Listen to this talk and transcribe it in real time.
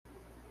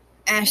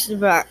Ashley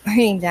Brock,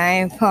 reading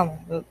Diane Palmer,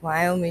 book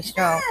Wyoming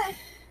Strong,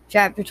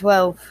 Chapter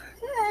 12.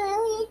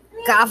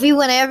 Coffee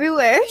went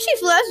everywhere. She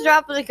flushed,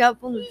 dropping the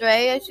cup on the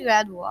tray as she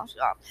had to wash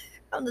it off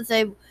from the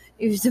table,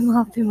 used to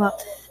mop him up.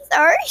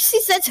 Sorry,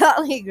 she said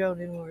tautly. He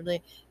groaned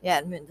inwardly. He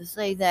hadn't meant to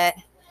say that.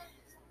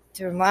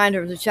 To remind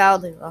her of the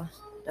child they lost.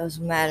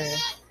 Doesn't matter.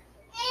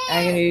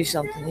 I can do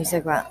something. He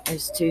said, well,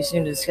 it's too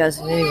soon to discuss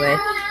it anyway.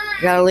 I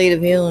got a lead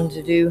of healing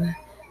to do.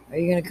 Are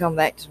you going to come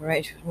back to the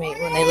ranch with me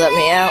when they let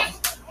me out?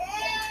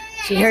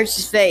 She hurts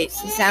his face.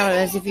 He sounded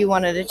as if he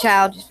wanted a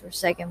child just for a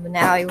second, but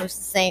now he was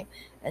the same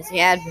as he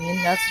had been.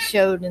 Nothing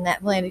showed in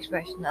that bland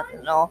expression,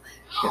 nothing at all.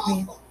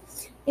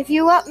 If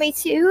you want me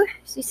to,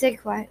 she said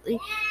quietly,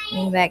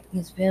 leaning back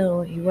against the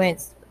pillow. He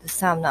winced, but this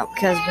time not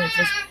because of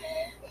it.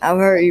 I've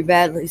hurt you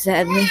badly,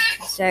 sadly,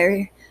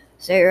 Sarah,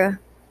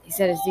 he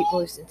said, his deep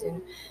voice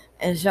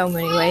in so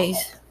many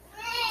ways.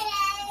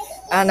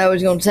 I know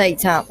it's going to take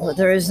time, but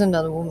there is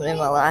another woman in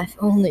my life.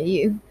 Only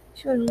you.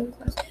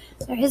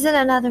 There isn't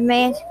another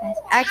man.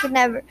 I could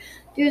never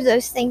do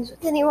those things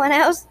with anyone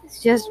else.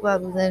 It's just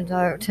what was in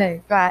her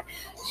right.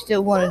 She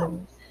still wanted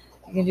them.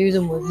 You can do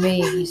them with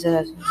me, he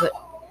said, but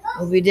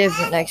it'll be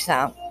different next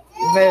time.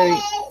 Very,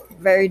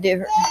 very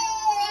different.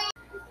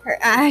 Her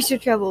eyes were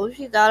troubled.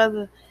 She thought of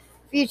a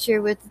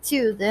future with the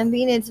two of them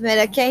being intimate,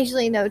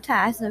 occasionally no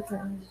ties, no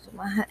friends.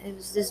 It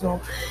was dismal.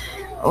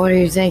 What are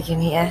you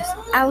thinking? He asked.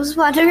 I was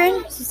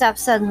wondering. She stopped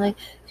suddenly.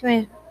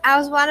 I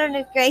was wondering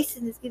if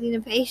Grayson is getting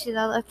impatient.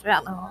 I left her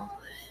out in the hall.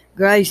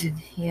 Grayson?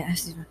 He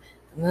asked.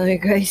 Familiar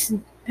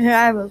Grayson? Her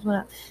eyebrows went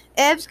up.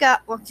 Eb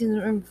Scott walked in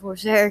the room before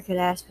Sarah could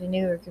ask if he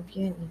knew her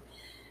companion.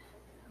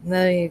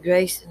 Amelia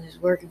Grayson is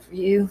working for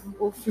you,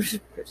 Wolf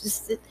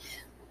persisted.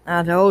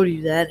 I told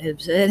you that,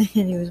 Eb said, and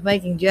he was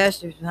making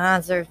gestures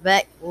behind Sarah's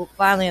back. Wolf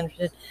finally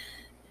understood.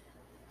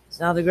 It's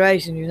not the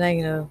Grayson you're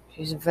thinking of.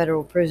 She's in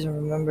federal prison,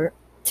 remember?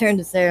 Turned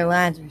to Sarah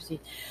Lyons.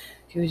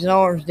 She was an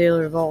arms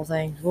dealer of all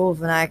things.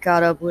 Wolf and I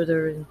caught up with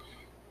her in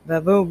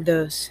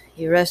Barbados.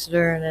 He arrested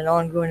her in an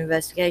ongoing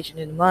investigation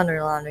into money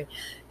laundering.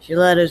 She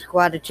led us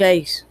quite a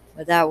chase,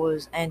 but that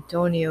was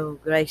Antonio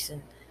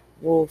Grayson,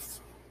 Wolf,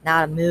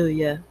 not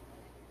Amelia.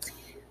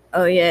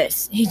 Oh,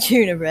 yes, he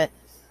chewed a breath.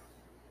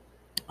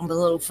 I'm a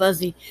little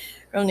fuzzy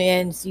from the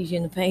anesthesia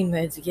and the pain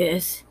meds, I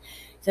guess.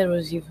 Said,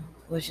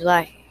 what's she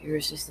like, your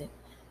assistant?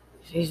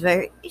 She's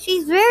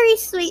very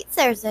sweet,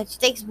 Sarah said. She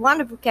takes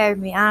wonderful care of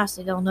me. I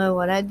honestly don't know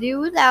what I'd do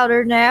without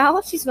her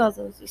now. She smells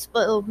like she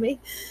spoiled me.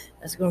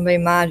 That's going to be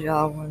my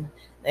job when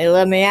they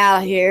let me out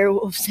of here,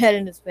 Wolf said,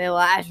 and his pale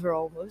eyes were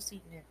almost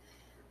eating her.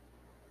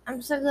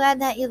 I'm so glad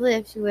that you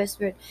lived, she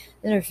whispered.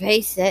 Then her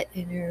face set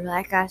and her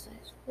black eyes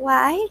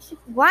flashed.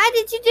 Why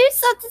did you do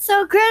something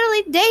so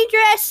incredibly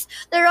dangerous?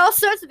 There are all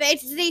sorts of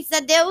agencies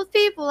that deal with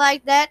people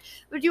like that,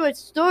 but you went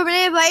storming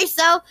in by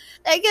yourself.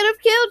 They could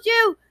have killed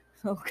you.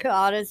 Oh,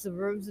 God, it's the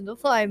rooms and the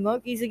flying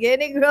monkeys again.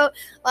 He grew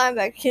lying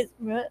back against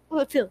me.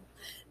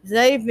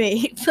 Save me,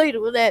 he pleaded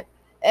with Eb.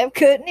 Eb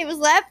couldn't. He was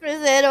laughing his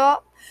head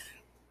off.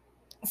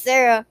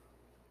 Sarah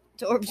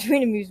tore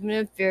between amusement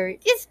and fury.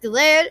 Just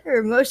glared. Her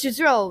emotions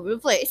were all over the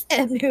place.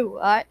 Eb knew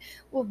why.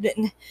 Wolf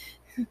didn't.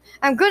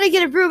 I'm going to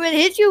get a broom and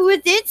hit you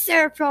with it,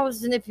 Sarah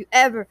promised. And if you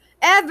ever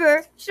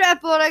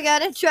strap on I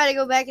got and try to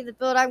go back in the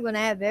field, I'm going to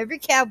have every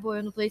cowboy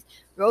in the place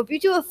rope you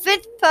to a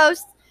fence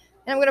post.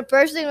 And I'm going to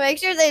personally make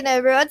sure they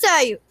never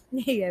untie you.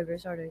 He ever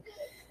started.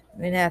 I'm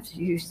going to have to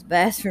use the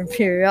bathroom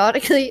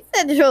periodically.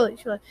 Said the trolley.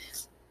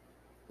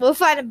 We'll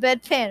find a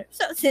bedpan or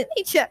something.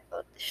 He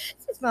chuckled.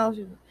 She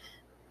smiled.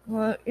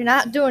 Well, you're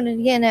not doing it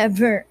again,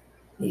 ever.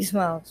 He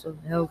smiled. So,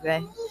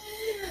 okay.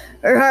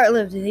 Her heart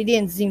lifted. He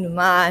didn't seem to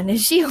mind. And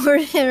she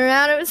ordered him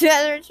around. It was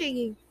rather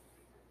intriguing.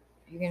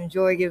 You can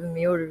enjoy giving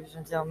me orders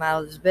until I'm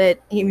out of this bed.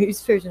 He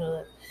mused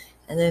personally.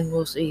 And then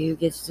we'll see who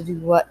gets to do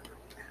what.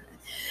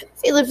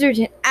 She lifted her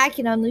chin. I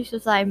can unleash the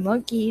flying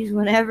monkeys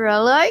whenever I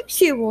like,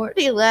 she warned.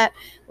 He laughed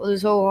with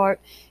his whole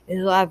heart.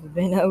 His life had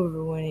been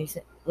over when he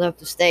left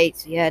the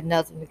States. He had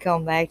nothing to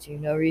come back to,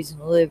 no reason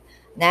to live.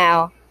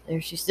 Now,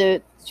 there she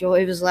stood, the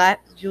joy of his life,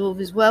 the jewel of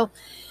his wealth,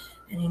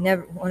 and he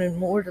never wanted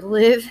more to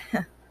live.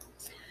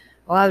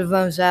 I'll have to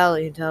phone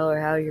Sally and tell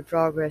her how you're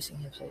progressing,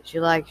 he said. She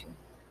likes you.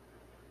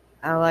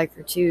 I like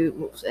her too,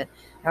 Wolf said.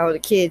 How are the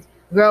kids?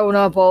 Growing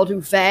up all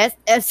too fast?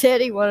 Ed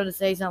said he wanted to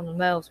say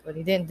something else, but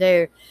he didn't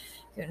dare.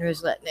 Couldn't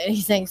risk letting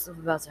anything slip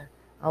about her.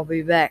 I'll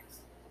be back.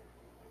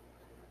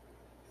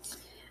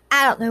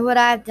 I don't know what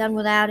I've done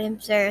without him,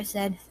 Sarah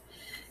said,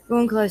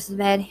 going close to the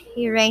bed.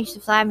 He arranged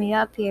to fly me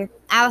up here.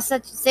 I was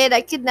such a sad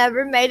I could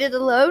never have made it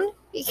alone.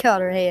 He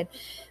caught her hand,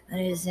 and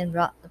his hand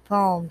brought the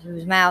palm to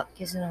his mouth,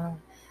 kissing her.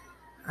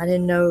 I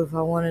didn't know if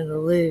I wanted to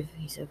live,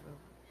 he said.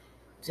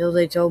 Until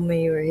they told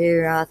me you were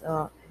here, I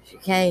thought, if she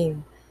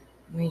came,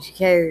 she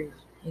cares,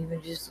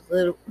 even just a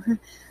little.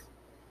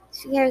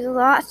 She cares a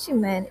lot, she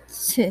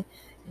managed.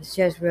 His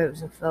chest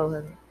rose and fell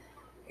heavy.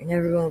 You're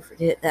never going to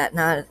forget that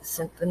night at the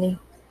symphony,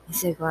 he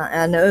said. Well,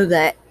 I know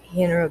that,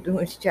 he interrupted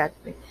when she tried to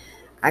be.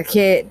 I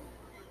can't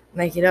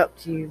make it up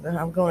to you, but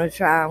I'm going to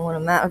try when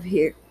I'm out of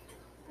here.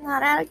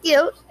 Not out of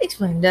guilt,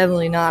 explained.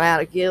 Definitely not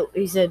out of guilt,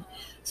 he said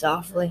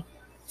softly.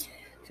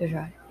 Says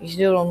Riley, you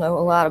still don't know a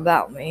lot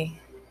about me.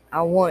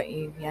 I want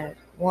you. I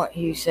want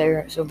you,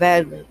 Sarah, so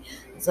badly.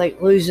 It's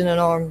like losing an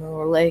arm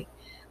or a leg.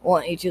 I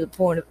want you to the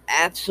point of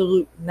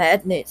absolute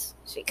madness.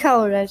 She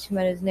colored as she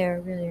met his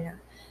narrow, really now.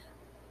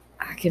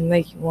 I can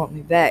make you want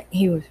me back,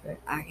 he whispered.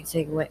 I can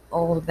take away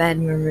all the bad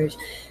memories,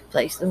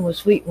 place them with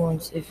sweet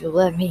ones, if you'll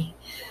let me.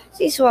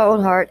 She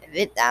swallowed hard and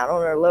bit down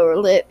on her lower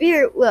lip.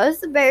 Here it was,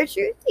 the bare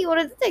truth. He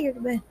wanted to take her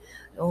to bed.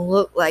 Don't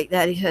look like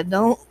that, he said.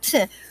 Don't.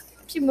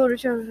 She moved her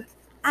shoulders.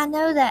 I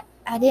know that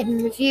I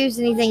didn't refuse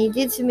anything you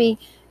did to me,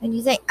 and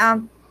you think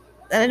that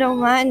I don't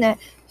mind that.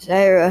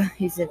 Sarah,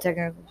 he said,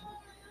 taking her.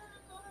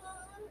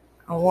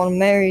 I want to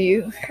marry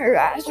you. Her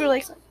eyes were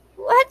like,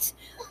 what?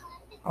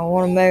 I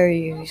want to marry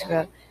you, he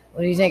said.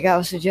 What do you think I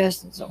was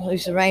suggesting? Some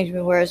loose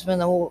arrangement where I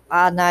spend the whole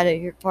odd night at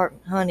your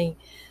apartment, honey.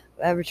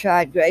 If I ever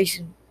tried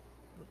Grayson,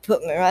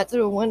 put me right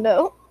through a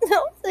window.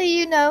 So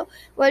you know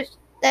what?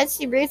 That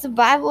she reads the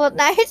Bible at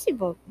night. She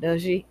both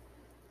does she?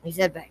 He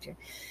said back to her.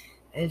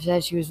 And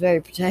said she was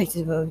very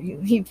protective of you.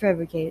 He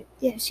provocated.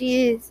 Yeah,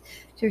 she is.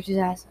 Church's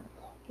eyes.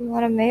 You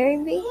want to marry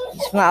me? He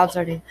smiled,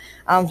 starting.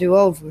 I'm too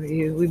old for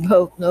you. We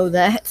both know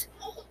that.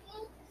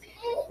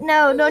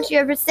 No, don't you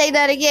ever say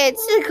that again.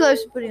 Sit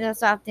close, putting a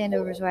soft hand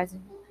over his wife.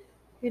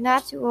 You're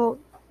not too old.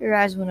 Her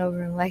eyes went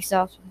over him like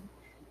soft.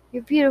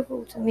 You're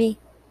beautiful to me.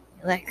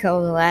 He let go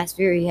of the last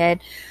fear he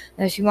had,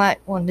 that she might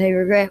one day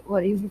regret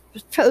what he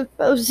was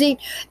proposing.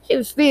 She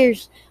was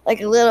fierce, like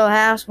a little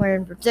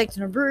houseware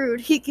protecting her brood.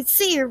 He could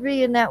see her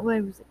being that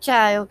way with a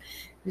child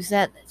who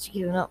sat that she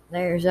given up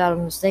theirs out of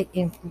a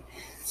mistaken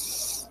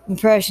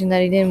impression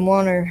that he didn't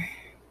want her.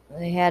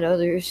 They had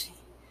others.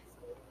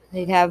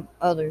 They'd have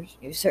others.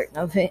 He was certain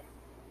of it.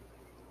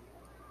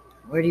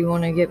 Where do you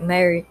want to get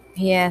married?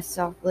 He asked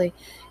softly,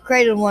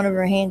 cradled one of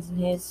her hands in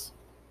his.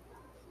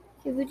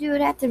 Could we do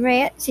it at the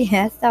ranch? He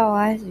asked, all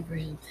eyes.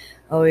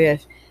 Oh,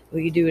 yes,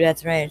 we could do it at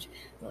the ranch.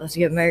 But let's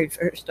get married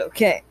first,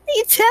 okay?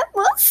 You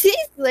temple?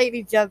 The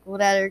lady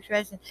chuckled at her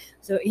expression.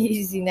 So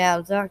easy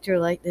now to talk to her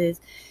like this.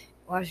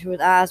 Watched her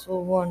with eyes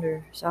full of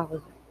wonder.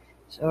 Softly.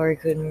 Sorry,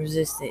 couldn't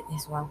resist it. He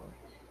smiled.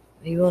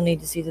 You will need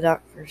to see the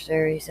doctor first,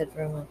 Sarah, he said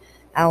firmly.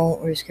 I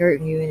won't risk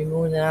hurting you any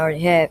more than I already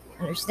have.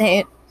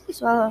 Understand? She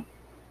swallowed.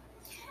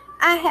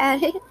 I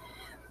had it.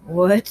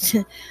 What?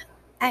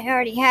 I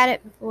already had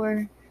it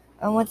before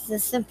I went to the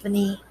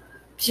symphony.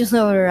 She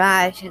lowered her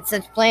eyes. She had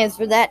such plans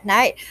for that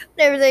night,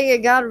 but everything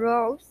had gone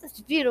wrong.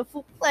 Such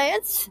beautiful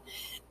plans.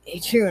 He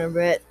drew in a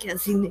breath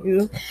because he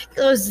knew.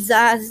 Closed his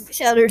eyes and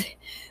shuddered.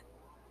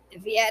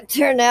 If he had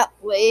turned out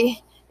the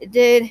way it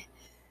did,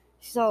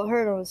 she saw a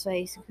hurt on his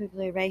face and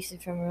quickly erased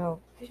it from her own.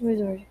 She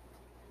moved over.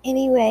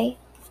 Anyway,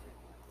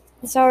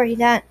 it's already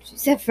done, she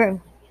said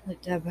firmly. He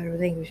looked up at her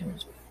with anguish on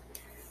his face.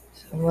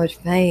 So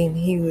much pain,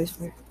 he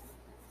whispered.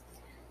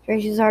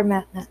 Tracy's hard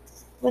mouth now.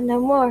 But no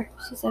more,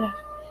 she said.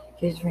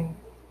 Kissed her finger.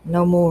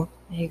 No more,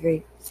 he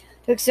agreed.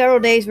 Took several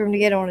days for him to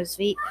get on his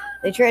feet.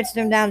 They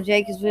transferred him down to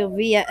Jacobsville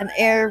via an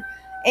air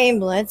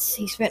ambulance.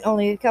 He spent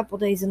only a couple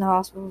days in the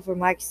hospital before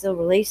Mike still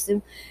released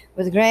him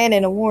with a grant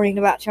and a warning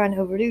about trying to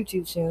overdo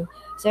too soon.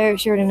 Sarah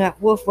assured him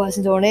that Wolf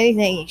wasn't doing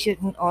anything he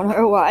shouldn't on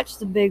her watch.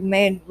 The big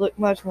man looked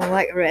much more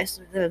like a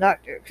wrestler than a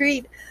doctor.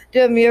 Agreed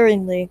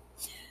demurringly.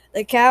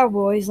 The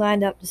cowboys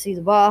lined up to see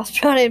the boss,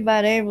 brought in by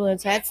an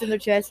ambulance, hats in their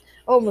chests,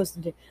 almost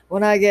in tears.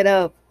 When I get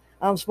up,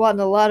 I'm spotting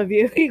a lot of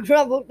you. He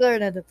grumbled,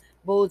 staring at them.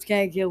 Bullets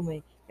can't kill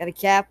me. Got a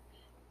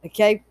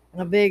cape,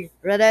 and a big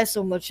red S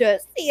on my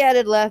chest. He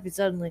added, laughing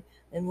suddenly,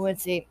 and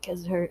wincing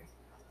because it hurt.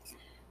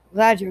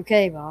 Glad you're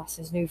okay, boss,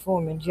 his new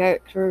foreman,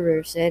 Jarrett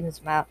Kruger, said and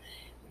smiled.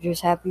 We're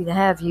just happy to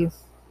have you.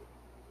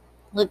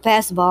 Looked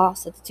past the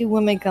boss at the two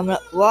women coming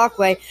up the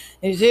walkway,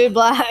 and his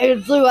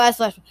blue eyes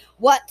flashed.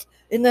 What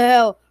in the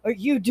hell are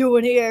you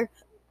doing here?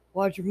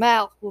 Watch your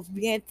mouth. Wolf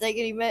began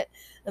thinking he meant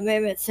the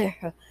man meant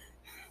Sarah.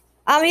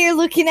 I'm here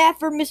looking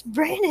after Miss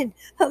Brandon,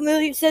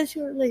 Amelia said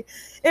shortly.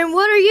 And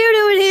what are you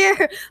doing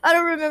here? I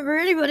don't remember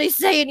anybody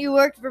saying you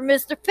worked for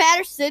Mr.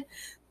 Patterson.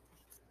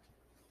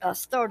 I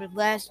started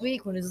last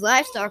week when his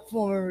livestock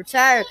foreman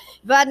retired.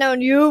 If I'd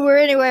known you were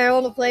anywhere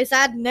on the place,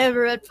 I'd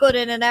never have put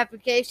in an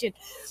application.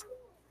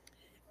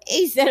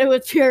 He said it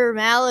with pure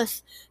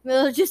malice.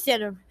 Miller just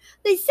said,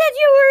 they said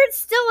you were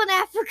still in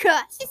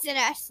Africa, she said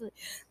Ashley.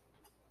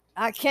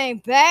 I came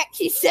back,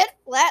 she said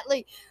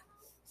flatly.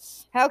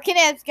 How can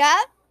I have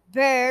got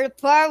bear to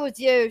part with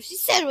you? She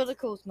said with a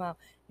cool smile.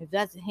 If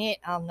that's a hint,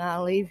 I'm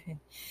not leaving.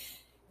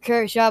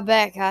 Kurt shot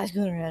back, eyes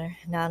gleaming at her.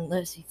 Not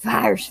unless he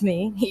fires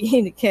me, he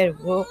indicated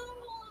Wolf.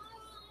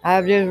 I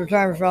have just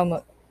returned from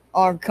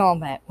armed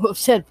combat, Wolf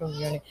said from the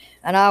journey,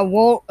 and I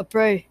won't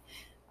appreciate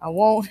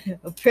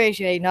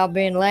not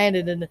being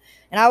landed in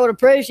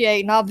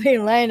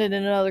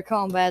another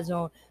combat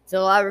zone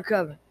till I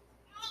recover.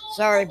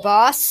 Sorry,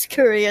 boss,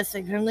 Courier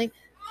said grimly.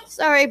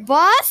 Sorry,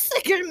 boss,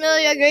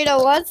 Amelia agreed at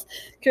once.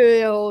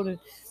 Courier Holden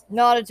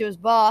nodded to his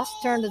boss,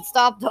 turned and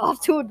stopped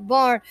off toward the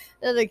barn.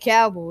 The other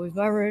cowboys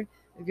murmured,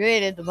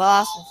 agreed at the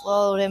boss, and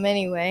followed him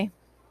anyway.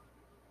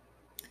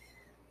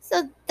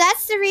 So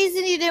that's the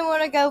reason you didn't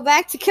want to go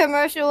back to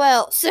commercial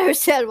well, Sarah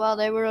said while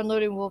they were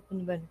unloading Wolf in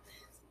the bedroom.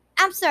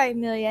 I'm sorry,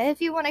 Amelia. If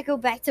you want to go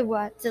back to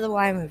the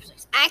wine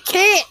place, I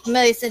can't,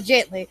 Amelia said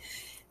gently.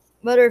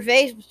 But her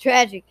face was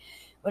tragic.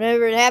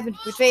 Whatever had happened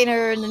between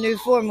her and the new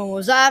foreman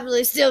was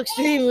obviously still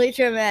extremely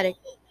traumatic.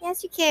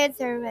 Yes, you can,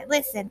 sir. But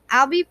listen,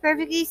 I'll be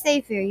perfectly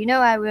safe here. You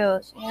know I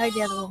will. She hugged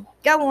the other woman.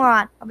 Go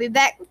on. I'll be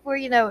back before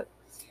you know it.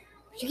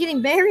 But you're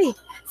getting married.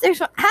 I'm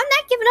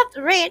not giving up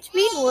the ranch.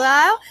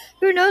 Meanwhile,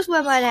 who knows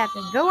what might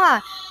happen. Go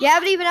on. You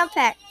haven't even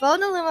unpacked. Phone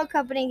the limo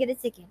company and get a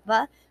ticket.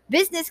 But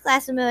business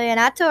class, Amelia,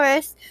 not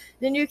tourist.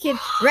 Then you can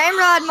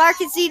ramrod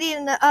Mark and CD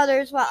and the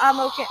others while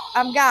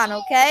I'm gone,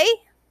 okay?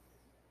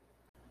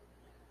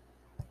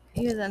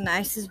 He was the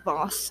nicest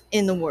boss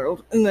in the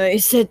world. Amelia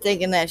said,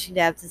 thinking that she'd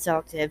have to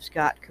talk to Eb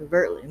Scott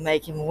covertly and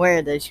make him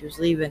aware that she was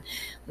leaving.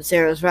 But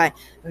Sarah was right.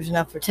 There's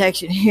enough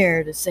protection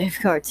here to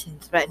safeguard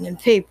threatening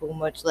people,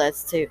 much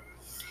less two.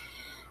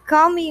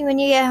 Call me when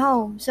you get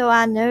home so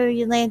I know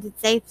you landed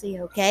safely,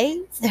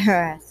 okay?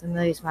 Sarah asked.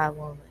 Amelia smiled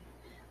warmly.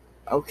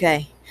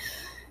 Okay.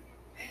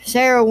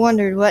 Sarah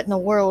wondered what in the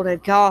world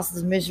had caused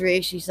the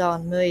misery she saw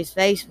in Amelia's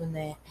face when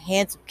the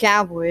handsome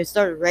cowboy had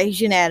started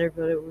raging at her,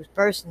 but it was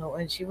personal,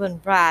 and she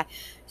wouldn't pry.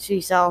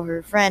 She saw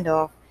her friend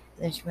off,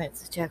 then she went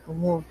to check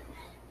on Wolf.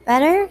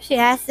 Better? She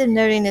asked him,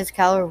 noting his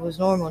color was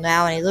normal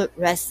now, and he looked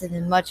rested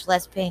and much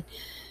less pain.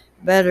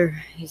 Better,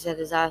 he said,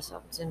 his eyes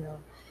softened.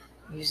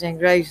 You sent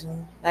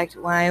Grayson back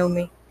to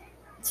Wyoming.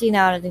 She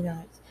nodded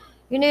ignorance.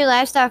 Your new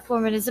livestock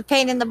foreman is a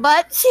pain in the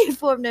butt, she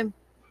informed him.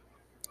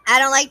 I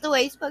don't like the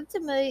way he spoke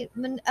to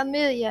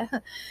Amelia.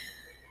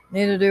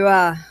 Neither do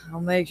I.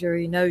 I'll make sure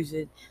he knows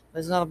it. But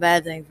it's not a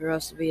bad thing for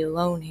us to be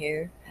alone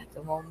here at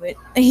the moment.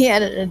 He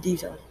added in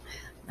detail.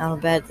 Not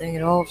a bad thing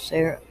at all,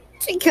 Sarah.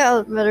 She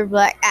colored with her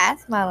black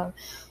eyes, smiling.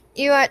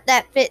 You aren't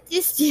that fit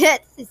just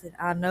yet. She said,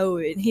 I know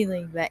it. He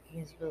leaned back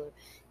against the pillow.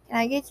 Can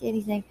I get you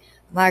anything?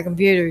 My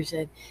computer, he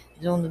said,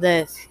 is on the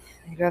desk.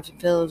 He grabbed some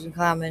pillows and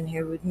climbed in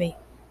here with me.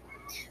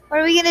 What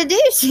are we going to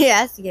do? She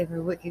asked. He gave her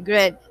a wicked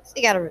grin.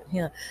 She got a,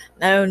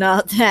 no,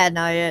 not that,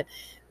 not yet.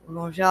 We're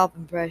going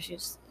shopping,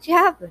 precious.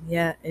 Shopping?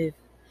 Yeah, if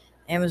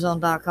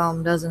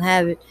Amazon.com doesn't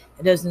have it,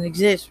 it doesn't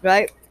exist,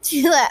 right?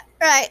 She laughed.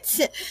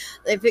 Right.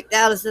 They picked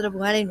out a set of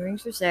wedding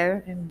rings for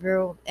Sarah and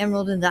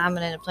emerald and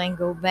diamond and a plain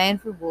gold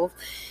band for Wolf,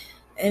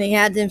 and he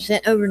had them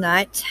sent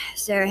overnight.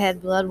 Sarah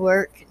had blood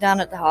work done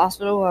at the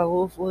hospital while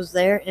Wolf was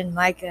there, and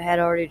Micah had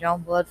already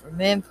drawn blood from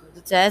him for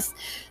the test.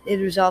 The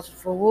results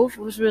for Wolf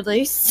was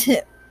released.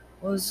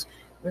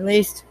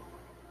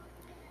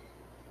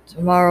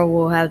 Tomorrow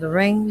we'll have the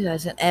rings. I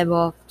sent Eb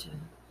off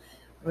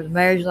for the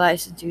marriage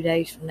license 2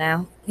 days from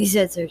now. He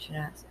said, searching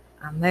eyes,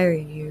 I'm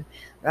marrying you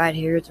right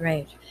here at the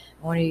ranch.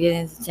 When you get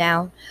into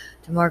town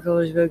to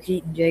Marco's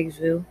Boutique in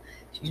Jacobsville,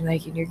 she's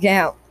making your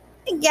gown.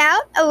 A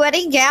gown? A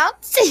wedding gown?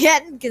 She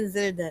hadn't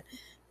considered that.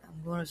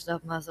 I'm going to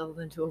stuff myself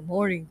into a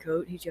morning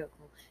coat, he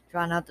chuckled.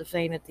 Try not to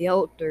faint at the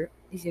altar.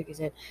 He shook his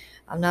head.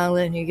 I'm not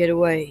letting you get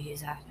away,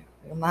 his eyes.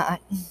 You're mine.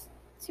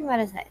 She might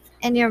have said,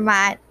 and you're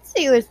mine,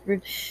 she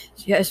whispered.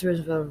 She asked for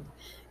his phone.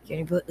 Can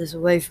you put this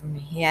away from me?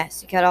 He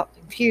asked. He cut off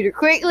the computer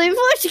quickly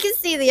before she could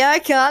see the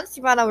icons.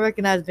 She might not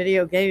recognize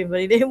video gaming,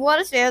 but he didn't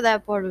want to share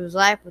that part of his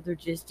life with her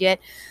just yet.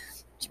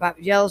 She might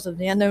be jealous of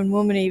the unknown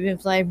woman he'd been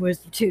playing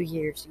with for 2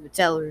 years. He would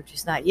tell her,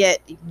 just not yet,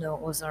 even though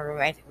it wasn't a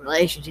romantic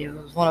relationship.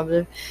 It was one of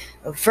their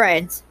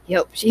friends. He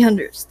hoped she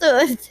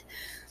understood.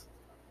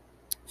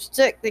 She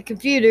took the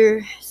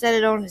computer, set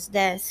it on his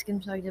desk,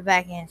 and plugged it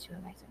back in. She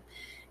went back to him.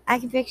 I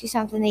can fix you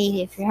something to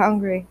eat if you're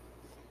hungry.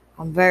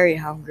 I'm very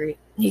hungry.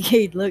 He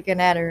kept looking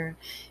at her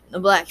in the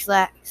black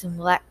slacks and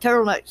black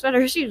turtleneck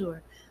sweater shoes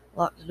were.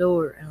 Lock the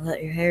door and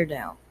let your hair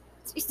down.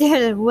 She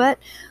stared at what?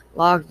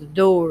 Lock the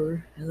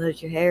door and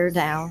let your hair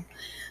down.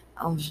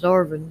 I'm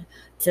starving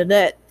to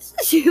death.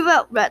 She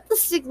felt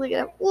breathless, looking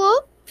at him.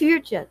 Whoop, pure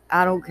chest.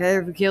 I don't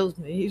care if it kills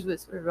me, he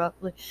whispered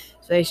roughly.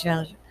 His face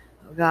challenged her.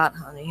 Oh God,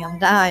 honey, I'm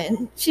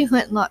dying. She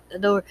went and locked the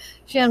door.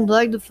 She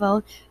unplugged the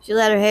phone. She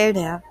let her hair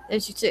down. Then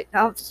she took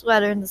off the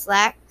sweater and the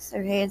slacks.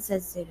 Her hand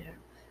hesitated her.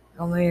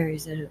 Come here, he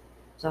said.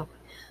 So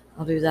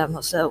I'll do that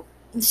myself.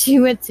 She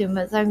went to him,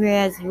 as hungry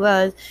as he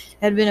was. It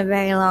had been a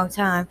very long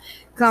time.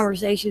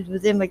 Conversations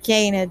with Emma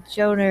Kane had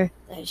shown her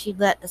that she'd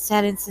let a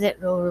sad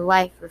incident rule her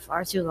life for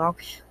far too long.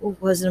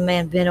 Wolf wasn't a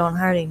man bent on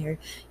hurting her.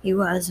 He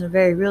was, in a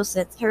very real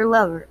sense, her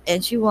lover,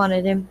 and she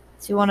wanted him.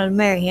 She wanted to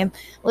marry him,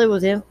 live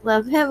with him,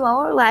 love him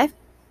all her life.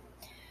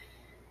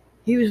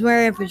 He was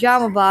wearing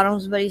pajama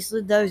bottoms, but he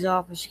slid those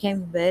off when she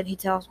came to bed. He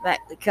tossed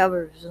back the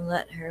covers and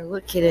let her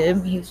look at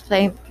him. He was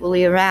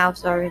painfully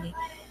aroused already.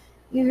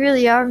 You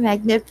really are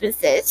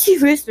magnificent, she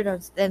whispered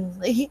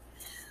unsteadily.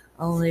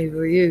 Only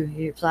for you,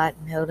 he replied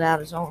and held out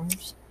his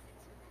arms.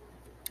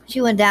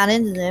 She went down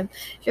into them,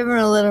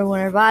 shivering a little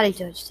when her body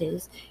touched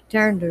his. He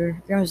turned to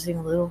her, grimacing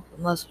a little.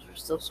 The muscles were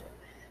still sore.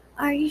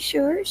 Are you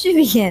sure? She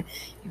began.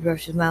 He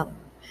brushed his mouth.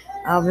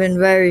 I'm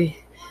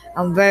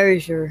very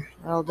sure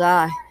I'll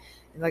die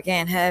if I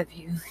can't have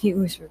you, he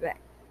whispered back.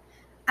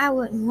 I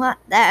wouldn't want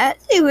that,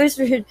 he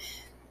whispered,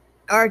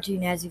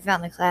 arching as he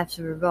found the clasp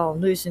of her ball,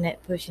 loosened it,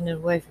 pushing it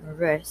away from her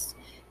breast.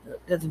 He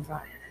looked at them.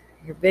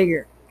 You're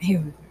bigger, he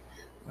whispered.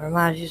 Or am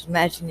I just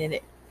imagining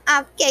it?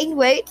 I've gained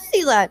weight,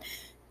 sea lion.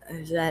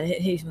 Is that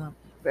it? He's not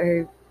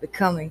very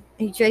becoming.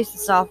 He traced the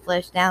soft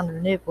flesh down to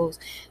her nipples,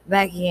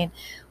 back again,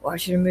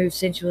 watching her move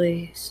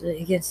sensually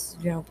against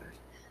the jumper.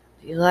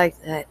 Do you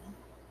like that?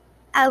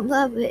 I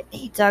love it.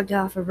 He tugged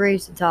off her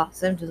briefs and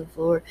tossed them to the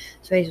floor.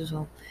 His face was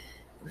home.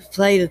 We've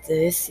played at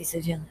this, he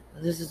said gently,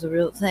 but this is the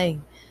real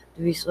thing.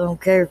 To be slow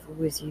and careful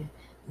with you.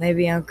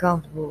 Maybe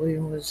uncomfortable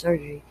even with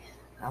surgery.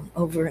 I'm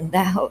over and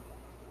out.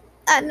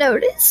 I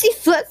noticed. She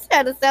flushed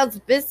trying to sound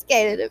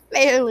sophisticated and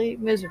fairly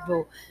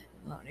miserable.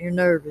 Well, you're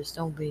nervous,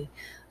 don't be.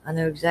 I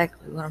know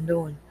exactly what I'm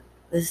doing.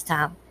 This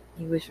time,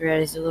 he whispered at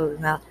his lower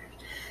mouth.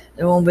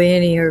 There won't be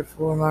any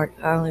hurtful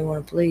remarks. I only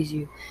want to please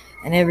you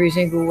in every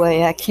single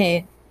way I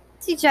can.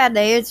 She tried to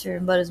answer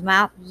him, but his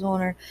mouth was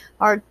on her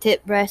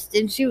hard-tipped breast,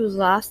 and she was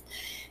lost.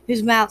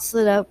 His mouth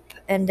slid up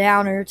and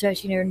down her,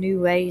 touching her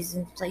new ways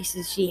in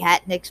places she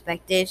hadn't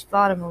expected. She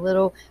fought him a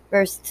little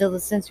first until the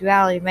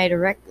sensuality made her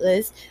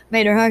reckless,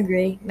 made her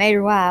hungry, made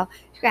her wild.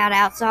 She cried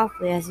out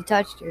softly as he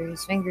touched her,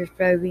 his fingers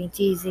probing,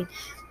 teasing,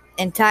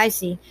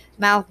 enticing. His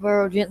mouth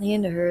burrowed gently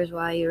into hers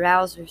while he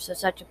aroused her to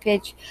such a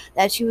pitch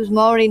that she was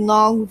moaning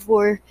long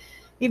before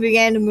he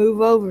began to move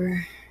over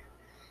her.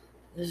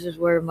 This is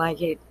where it might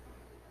get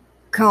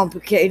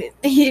complicated.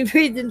 He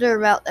breathed into her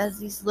mouth as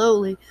he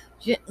slowly,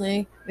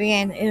 gently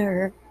began to enter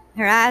her.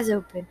 Her eyes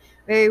opened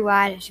very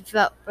wide as she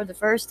felt, for the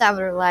first time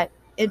in her life,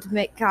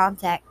 intimate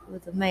contact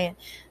with a man. In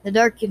the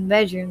darkened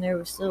bedroom, there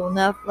was still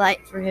enough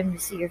light for him to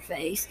see her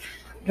face,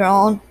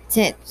 drawn,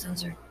 tense,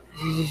 uncertain.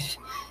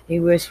 He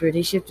whispered.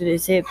 He shifted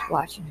his hips,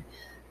 watching her.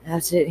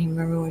 That's it, he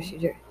murmured when she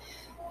did.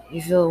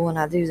 You feel it when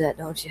I do that,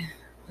 don't you?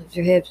 Lift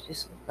your hips,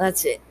 just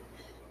that's it.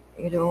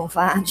 You're doing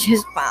fine,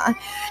 just fine.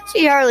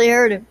 She hardly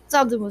heard him.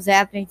 Something was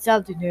happening,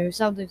 something new,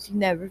 something she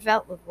never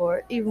felt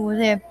before, even with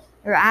him.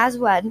 Her eyes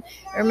widened,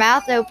 her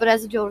mouth open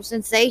as a jolt of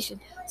sensation,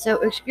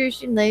 so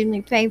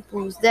excruciatingly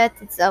painful was death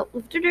itself,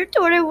 lifted her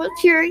toward him with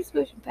furious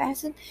motion,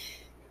 passing.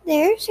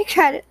 There, she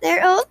cried it.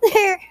 There, oh,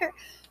 there.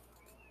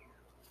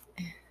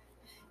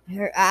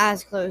 Her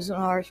eyes closed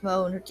on a harsh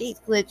moan, her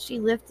teeth clinched. She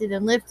lifted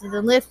and lifted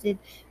and lifted,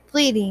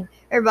 pleading,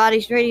 her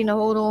body straining to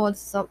hold on to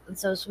something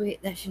so sweet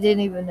that she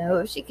didn't even know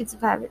if she could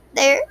survive it.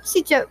 There,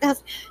 she choked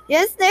out.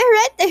 Yes, there,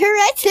 right there,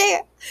 right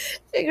there.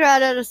 She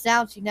cried out a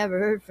sound she never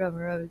heard from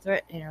her own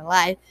threat in her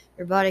life.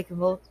 Her body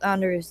convulsed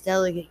under his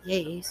delicate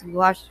gaze. He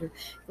watched her,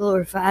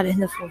 glorified in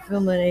the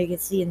fulfillment he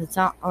could see in the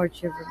taut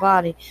arch of her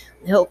body,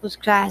 the helpless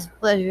cries of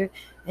pleasure,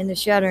 and the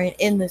shuddering,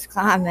 endless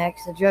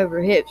climax that drove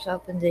her hips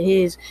up into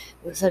his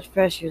with such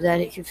pressure that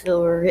he could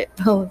feel her hip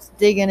bones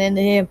digging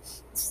into him.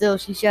 Still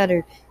she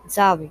shuddered,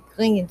 sobbing,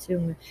 clinging to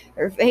him,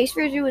 her face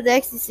rigid with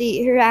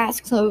ecstasy, her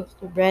eyes closed,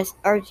 her breast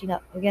arching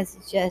up against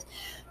his chest.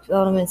 She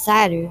felt him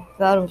inside her,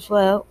 felt him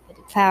swell with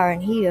the power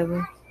and heat of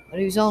him. But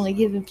he was only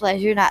giving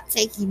pleasure, not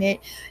taking it.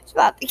 She was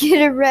about to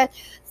get her breath.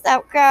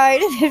 Stop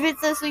crying. If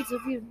it's so sweet, so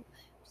beautiful.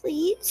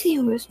 Please, he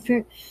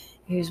whispered.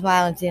 He was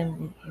smiling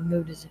timidly. He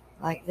moved his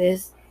like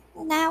this.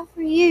 Now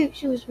for you,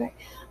 she whispered.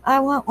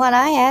 I want what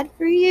I had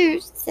for you.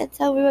 She said,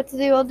 tell me what to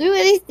do. I'll do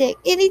anything,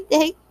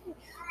 anything.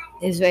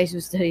 His face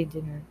was steady and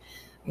tender.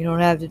 You don't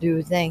have to do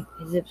a thing.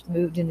 His lips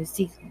moved and his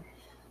teeth.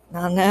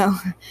 Not now.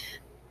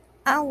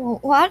 I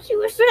won't watch you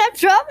whisper that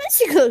promise.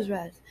 She closed her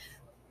eyes.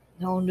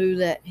 Don't do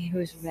that, he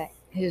whispered back.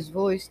 His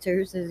voice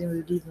terse as he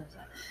moved deeper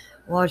inside.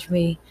 Watch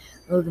me.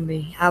 Look at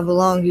me. I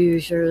belong to you,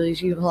 Shirley.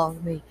 You belong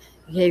to me.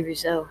 You gave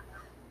yourself.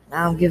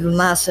 Now I'm giving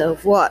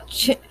myself.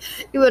 Watch.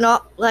 He went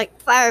off like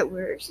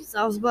fireworks. She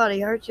saw his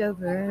body arch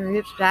over her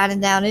hips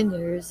grinding down into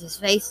hers, his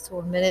face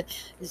tormented,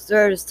 his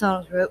throat, his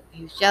tongue broke.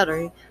 He was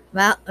shuddering,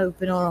 mouth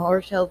open on a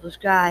harsh, helpless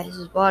cry, as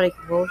his body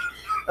convulsed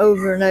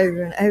over and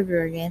over and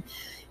over again.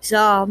 He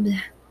sobbed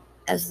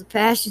as the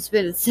passion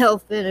spit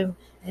itself in him,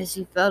 as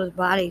he felt his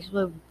body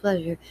explode with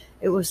pleasure.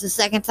 It was the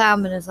second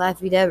time in his life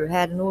he'd ever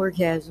had an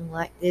orgasm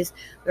like this.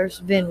 First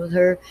had been with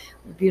her,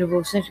 the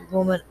beautiful, sensual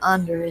woman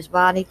under his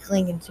body,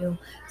 clinging to him,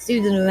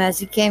 soothing him as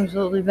he came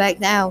slowly back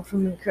down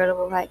from an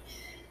incredible height.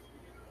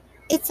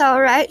 It's all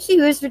right, she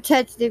whispered,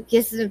 touching him,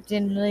 kissing him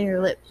tenderly, her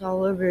lips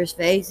all over his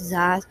face, his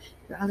eyes.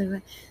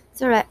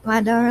 It's all right,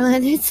 my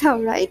darling, it's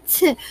all right.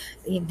 The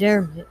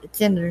endearment, the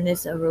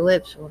tenderness of her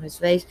lips on his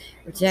face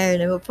were tearing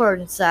him apart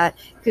inside.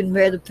 Couldn't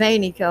bear the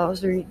pain he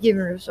caused her. He'd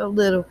given her so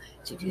little.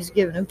 She'd just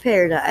given him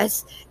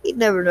paradise. He'd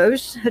never known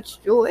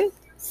such joy,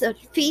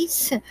 such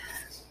peace.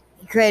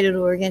 He cradled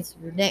her against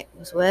her neck,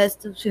 was wet,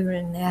 still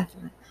shivering in the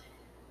aftermath.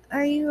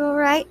 Are you all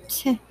right?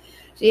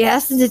 She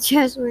asked in the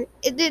chest where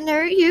it didn't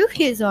hurt you.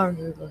 His arms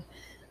were closed.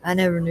 I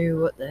never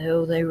knew what the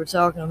hell they were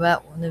talking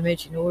about when they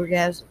mentioned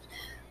orgasms.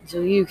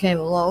 Until you came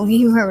along,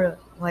 he murmured,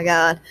 oh my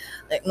God,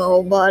 like my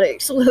whole body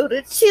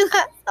exploded. She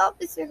laughed off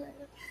his hair.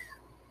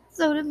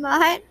 So did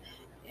mine.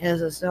 Yes,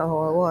 I saw how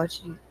I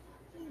watched you.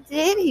 He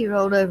did. He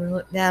rolled over and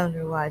looked down at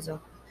her eyes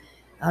open.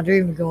 I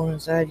dreamed of going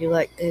inside you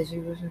like this. He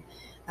whispered.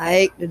 I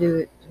hate to do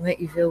it, to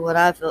make you feel what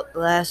I felt the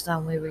last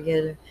time we were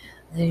together.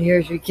 And then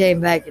years we came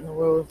back in the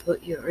world and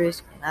put you at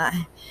risk.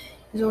 And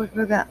his voice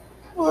broke out.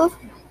 Well,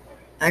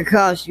 I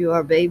cost you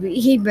our baby.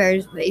 He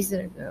buried his face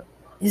in her throat.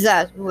 His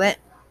eyes were wet.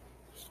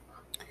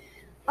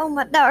 Oh,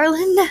 my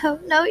darling,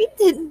 no, he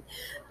didn't.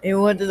 He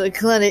went to the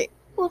clinic.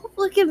 Well,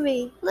 look at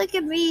me.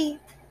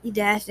 He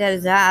dashed at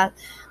his eyes,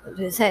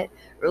 lifted his head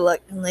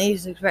reluctantly.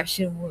 His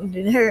expression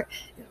wounded her.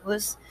 It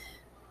was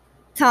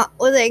taut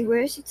with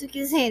anguish. He took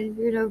his hand and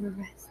peered over her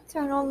breast.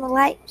 Turn on the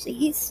light,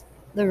 please.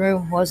 The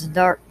room wasn't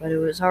dark, but it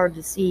was hard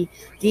to see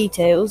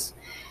details.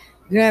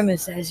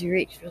 Grimaced as he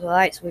reached for the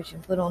light switch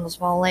and put on the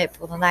small lamp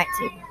on the night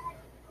table.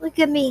 Look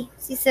at me,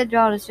 she said,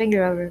 drawing his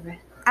finger over her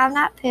breast. I'm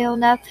not pale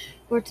enough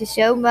for it to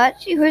show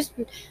much, he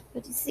whispered,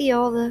 but you see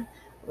all the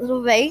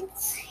little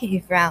veins? He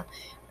frowned.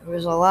 There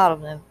was a lot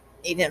of them.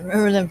 He didn't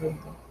remember them from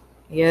before.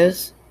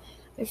 Yes?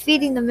 They're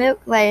feeding the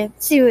milk gland,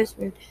 she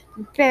whispered,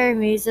 preparing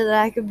me so that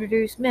I could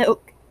produce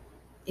milk.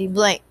 He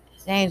blinked.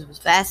 His hands was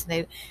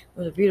fascinated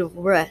with a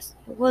beautiful breast.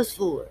 It was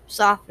fuller,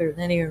 softer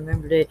than he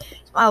remembered it. He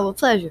smiled with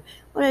pleasure.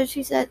 What had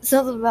she said?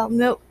 Something about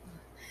milk.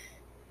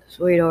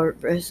 Sweetheart,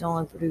 breasts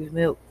only produce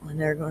milk when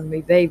they're going to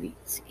be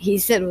babies, he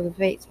said with a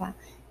faint smile.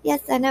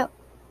 Yes, I know.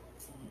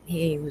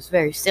 He was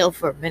very still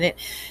for a minute,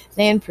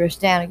 then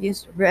pressed down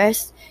against her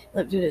breast,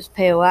 lifted his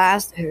pale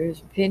eyes to hers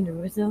and pinned her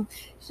with them,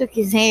 shook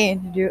his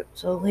hand and drew it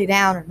slowly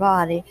down her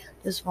body,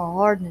 the small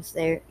hardness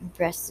there, and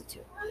pressed it to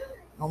her.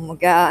 Oh my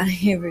God,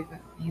 he went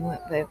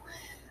pale.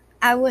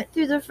 I went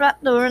through the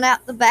front door and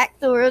out the back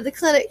door of the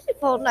clinic, she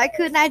told him. I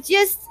couldn't.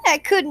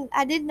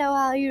 I didn't know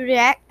how you'd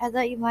react. I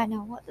thought you might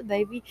not want the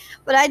baby,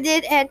 but I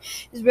did, and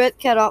his breath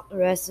cut off the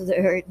rest of the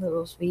hurried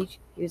little speech.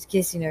 He was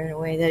kissing her in a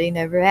way that he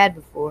never had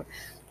before.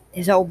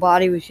 His whole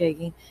body was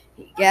shaking.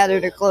 He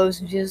gathered her close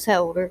and just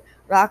held her,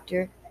 rocked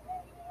her,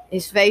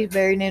 his face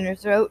buried in her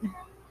throat.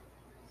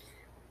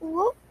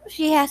 What?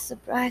 She asked,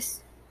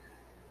 surprised.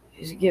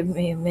 Just give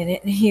me a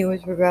minute, he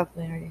whispered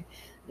gruffly.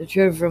 The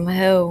trip from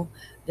hell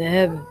to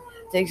heaven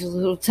takes a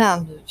little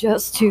time to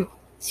adjust to.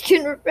 She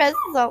couldn't repress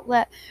herself.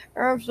 Her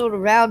arms rolled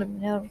around him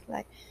and held him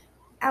back.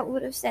 I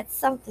would have said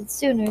something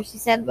sooner, she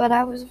said, but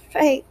I was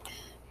afraid.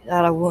 You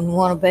thought I wouldn't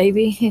want a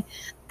baby?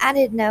 I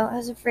didn't know. I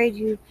was afraid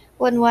you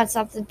wouldn't want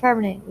something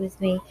permanent with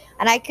me,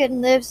 and I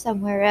couldn't live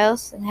somewhere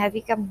else and have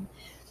you come.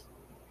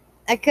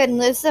 I couldn't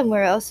live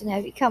somewhere else and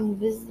have you come to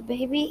visit the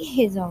baby.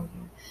 His arm.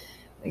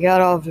 We got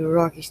off to a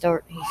rocky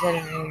start, he said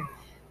in her ear.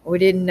 We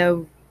didn't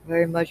know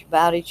very much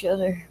about each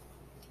other,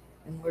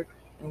 and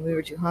we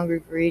were too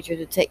hungry for each other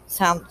to take the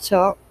time to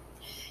talk.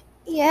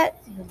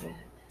 Yet,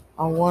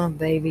 I want a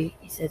baby,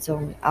 he said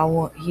softly. I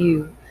want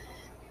you.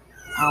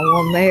 I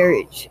want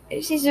marriage.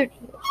 She said,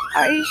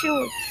 are you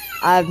sure?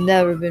 I've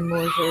never been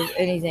more sure of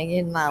anything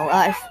in my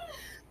life.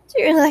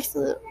 She relaxed a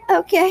little.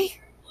 Okay.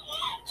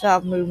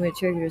 Soft movement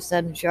triggered a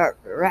sudden sharp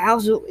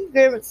arousal. He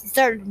grimaced and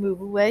started to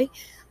move away.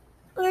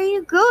 Where are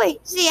you going?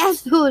 She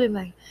asked, pulling him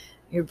back.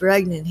 You're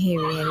pregnant, he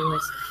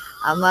reiterated.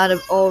 I might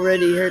have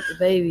already hurt the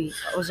baby.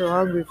 I was so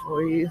hungry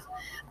for you.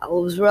 I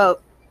was rough.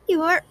 You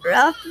weren't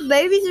rough.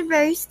 Babies are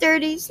very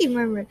sturdy, she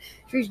murmured.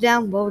 She reached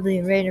down boldly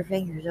and ran her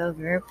fingers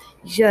over him.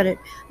 He shuddered.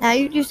 Now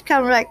you just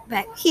come right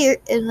back here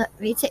and let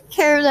me take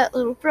care of that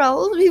little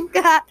problem you've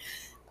got.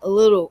 A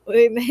little.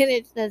 He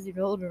managed as he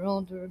rolled her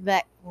onto her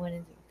back and went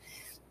into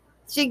her.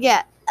 She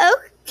got,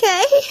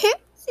 okay,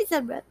 she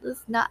said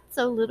breathless, not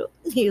so little.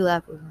 He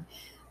laughed with her.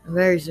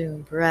 Very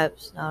soon,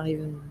 perhaps not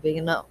even big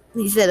enough,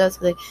 he said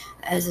huskily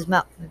as his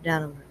mouth moved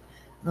down over her.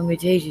 Let me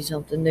teach you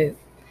something new.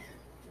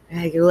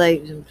 Drag your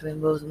legs in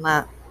between both of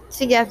mine.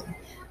 She gasped.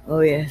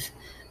 Oh, yes,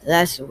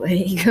 that's the way,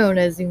 he groaned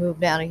as he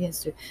moved down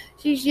against her.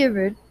 She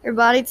shivered, her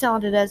body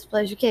taunted as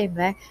pleasure came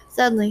back.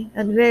 Suddenly,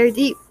 and very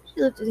deep,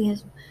 she lifted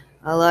against him.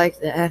 I like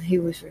that, he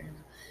whispered.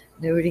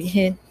 Do it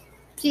again.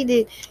 She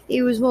did.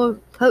 He was more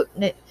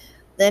potent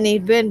than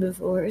he'd been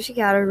before. She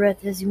got her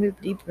breath as he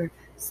moved deeper,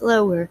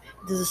 slower,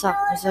 into the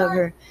softness of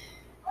her.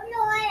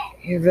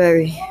 You're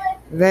very,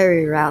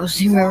 very roused,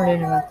 he murmured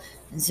in her mouth,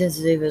 and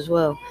sensitive as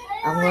well.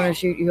 I'm going to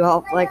shoot you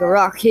off like a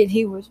rocket,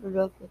 he whispered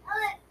up,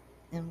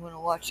 and I'm going to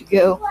watch you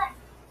go.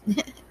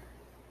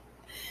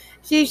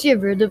 She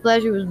shivered. The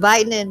pleasure was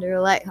biting into her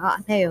like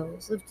hot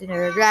nails, lifting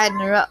her, dragging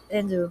her up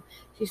into him.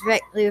 She was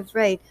frankly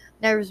afraid,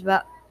 nervous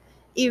about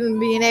even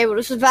being able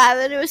to survive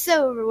it. It was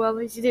so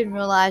overwhelming she didn't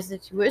realize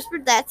that she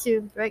whispered that to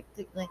him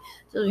practically,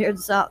 so she heard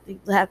the soft,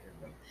 deep laughter.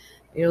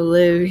 You'll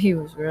live, he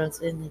whispered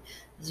unsteadily,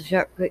 as the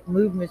sharp, quick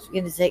movements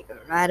began to take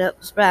her right up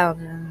the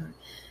spine.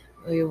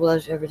 Will you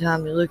blush every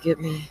time you look at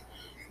me?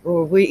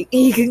 For a week,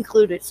 he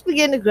concluded. She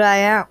began to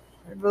cry out,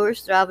 her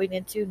voice throbbing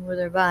in tune with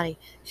her body.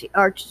 She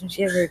arched and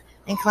shivered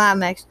and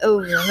climaxed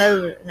over and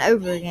over and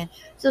over again,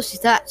 so she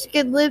thought she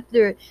could live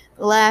through it.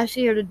 At last,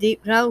 she heard a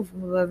deep groan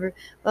from above her,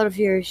 felt a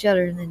furious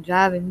shudder, and then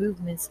driving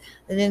movements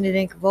that ended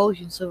in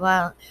convulsions so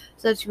violent,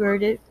 such were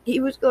it, he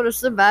was going to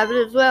survive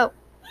it as well.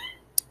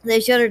 They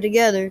shuddered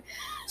together,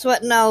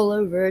 sweating all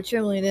over,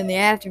 trembling in the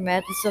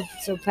aftermath of something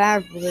so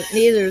powerful that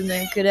neither of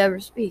them could ever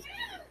speak.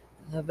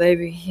 The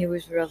baby, he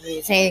whispered roughly,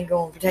 his hand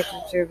going protective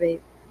to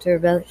her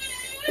belly.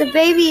 The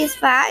baby is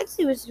fine,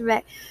 she whispered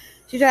back.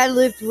 He tried to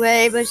lift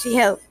away, but she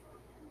held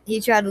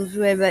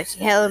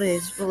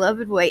his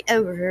beloved weight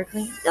over her.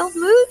 Clean. Don't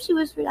move, she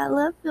whispered. I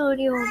love feeling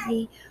you on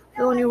me,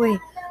 feeling your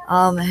weight.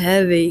 I'm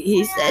heavy,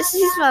 he said.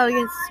 She smiled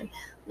against her.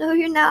 No,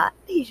 you're not.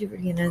 He should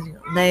begin as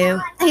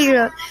damn. He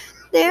wrote,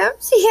 damn,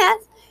 she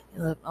has.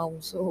 He left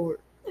almost sore.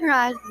 Her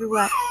eyes were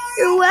wide.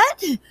 You're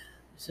what?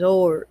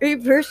 Sore. He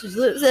pursed his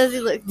lips as he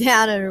looked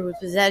down at her with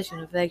possession,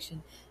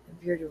 affection,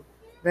 and pure joy.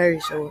 Very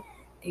sore.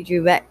 He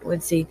drew back to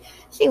Wincy.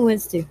 She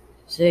winced too.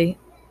 See?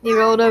 He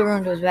rolled over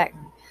onto his back.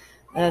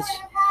 That's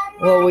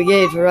what we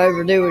get for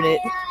overdoing it.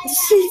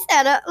 She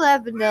sat up,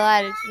 laughing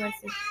delighted. She went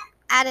to,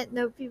 I didn't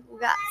know people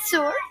got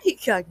sore. He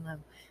cocked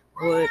them.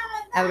 What?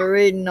 After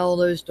reading all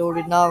those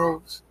storied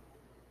novels.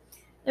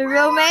 The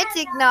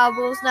romantic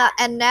novels, not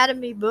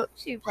anatomy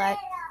books, she replied.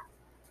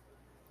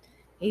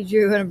 He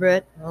drew in a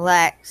breath,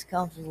 relaxed,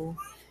 comfortable,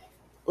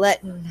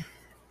 letting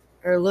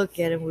her look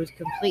at him with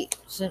complete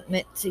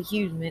sentiment to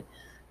amusement.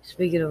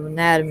 Speaking of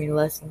anatomy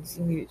lessons,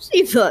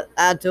 she thought,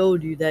 I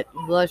told you that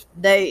you blushed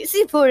for days.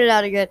 He pointed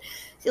out again.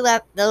 She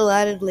laughed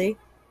delightedly.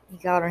 He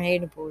caught her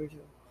hand and pulled her to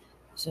him.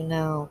 So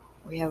now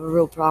we have a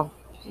real problem.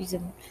 She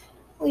said,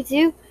 we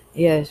do?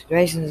 Yes,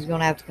 Grayson is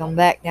going to have to come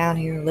back down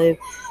here and live.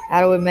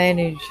 How do we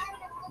manage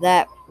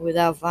that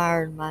without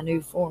firing my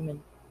new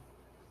foreman?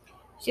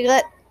 She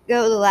let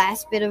go the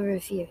last bit of her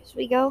fears.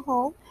 We go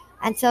home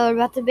and tell her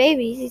about the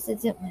baby. He said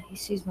simply,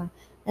 excuse me,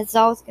 that's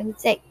all it's going to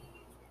take.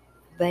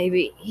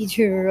 Baby, he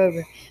drew her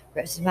over,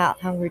 pressed him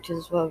out, hungry to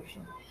the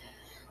sweltering.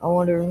 I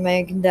wonder if a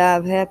man can die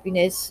of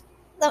happiness.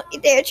 Don't you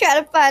dare try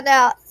to find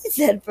out, she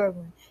said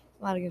firmly.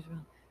 Smiled against her.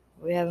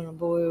 Are we having a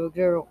boy or a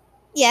girl?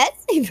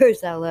 Yes, he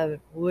burst out laughing.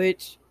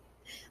 Which?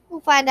 We'll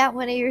find out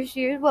when he or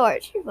she is born.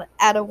 She went,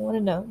 I don't want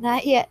to know.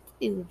 Not yet.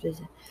 He looked at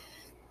her.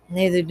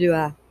 Neither do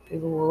I.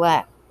 People will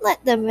laugh.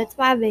 Let them. It's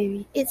my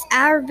baby. It's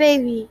our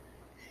baby.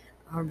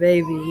 Our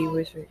baby, he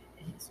whispered.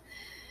 His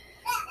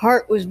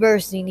heart was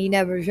bursting. He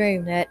never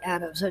dreamed that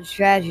out of such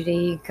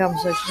tragedy could come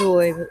such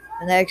joy. But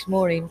the next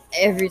morning,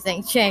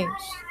 everything changed.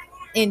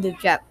 End of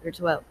chapter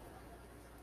 12.